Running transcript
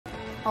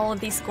All of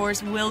these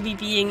scores will be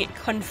being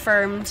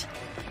confirmed,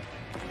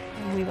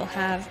 and we will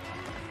have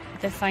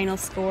the final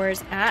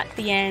scores at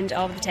the end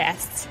of the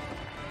tests.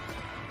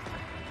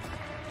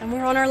 And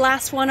we're on our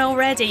last one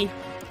already.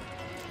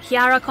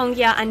 Chiara,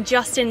 Congia and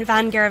Justin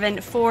van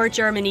Gerven for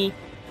Germany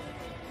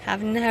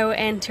have now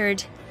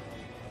entered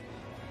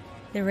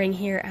the ring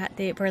here at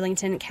the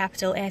Burlington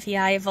Capital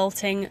FEI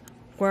Vaulting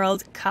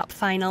World Cup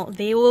Final.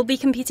 They will be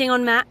competing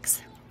on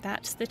max,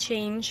 that's the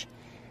change,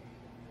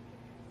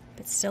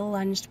 but still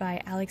lunged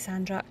by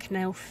Alexandra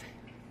Knauf.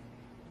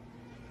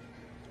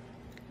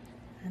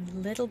 And a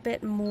little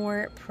bit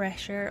more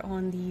pressure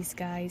on these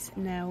guys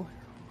now.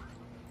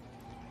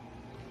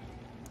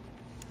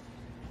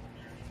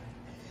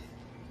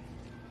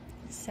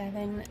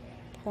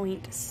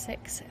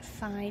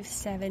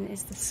 .657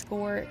 is the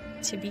score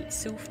to beat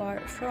so far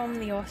from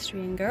the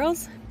Austrian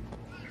girls.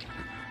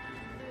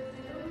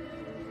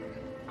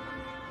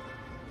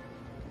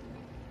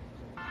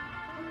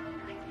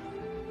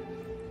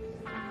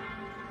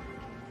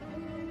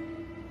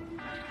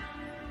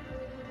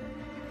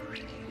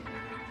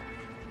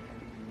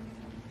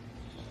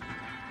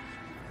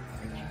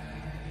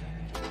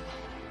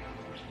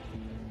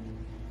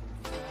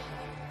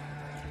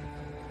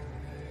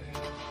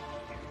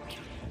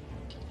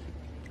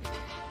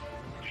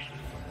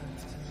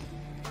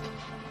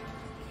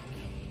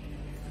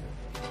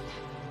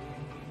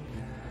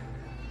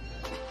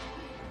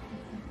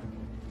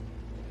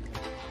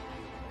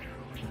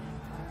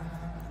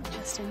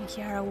 Justin and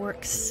Chiara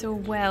work so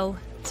well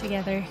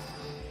together.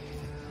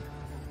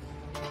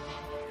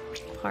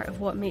 Part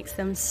of what makes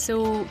them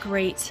so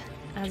great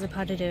as a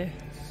pas de deux.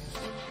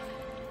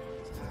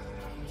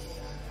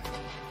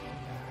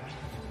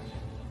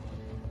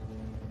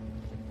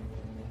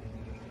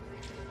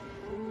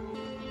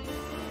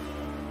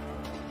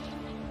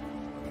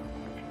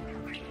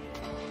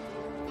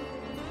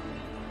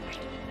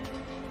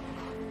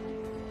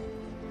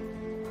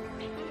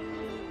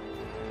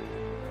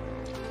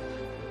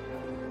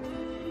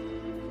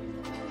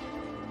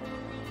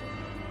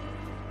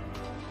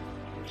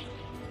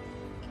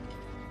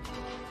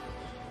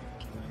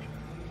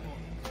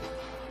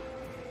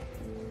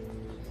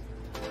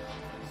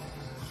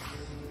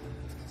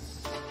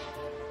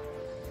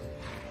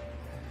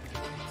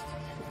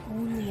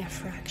 Only a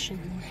fraction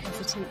more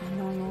hesitant than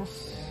normal.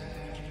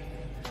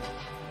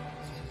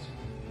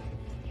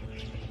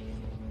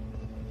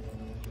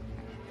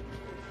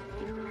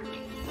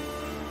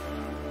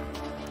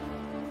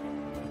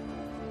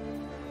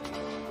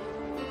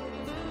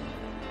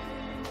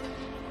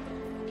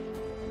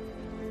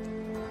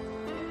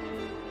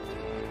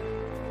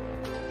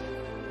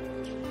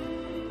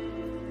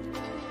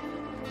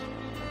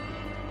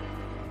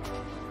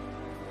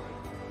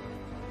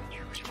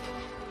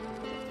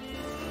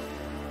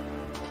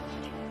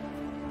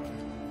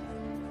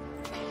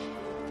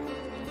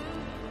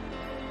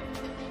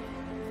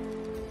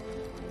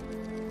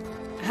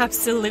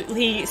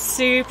 Absolutely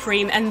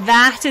supreme, and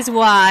that's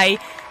why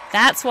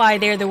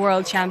they're the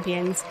world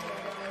champions.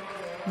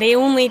 They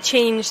only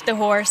changed the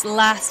horse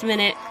last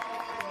minute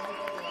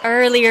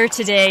earlier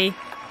today.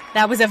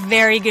 That was a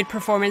very good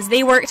performance.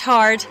 They worked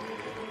hard.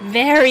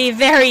 Very,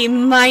 very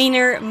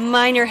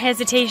minor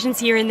hesitations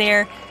here and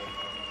there,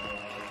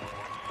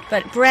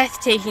 but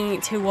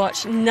breathtaking to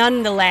watch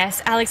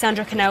nonetheless.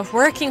 Alexandra Knauf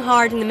working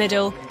hard in the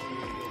middle,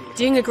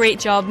 doing a great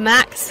job.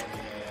 Max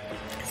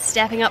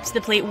stepping up to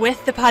the plate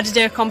with the pas de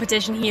deux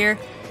competition here,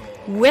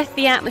 with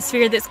the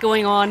atmosphere that's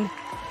going on.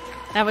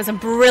 That was a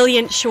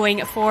brilliant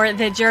showing for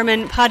the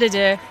German pas de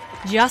deux,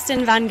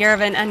 Justin van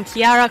Gerven and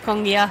Chiara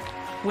Congia,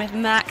 with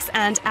Max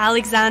and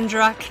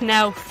Alexandra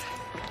Knauf.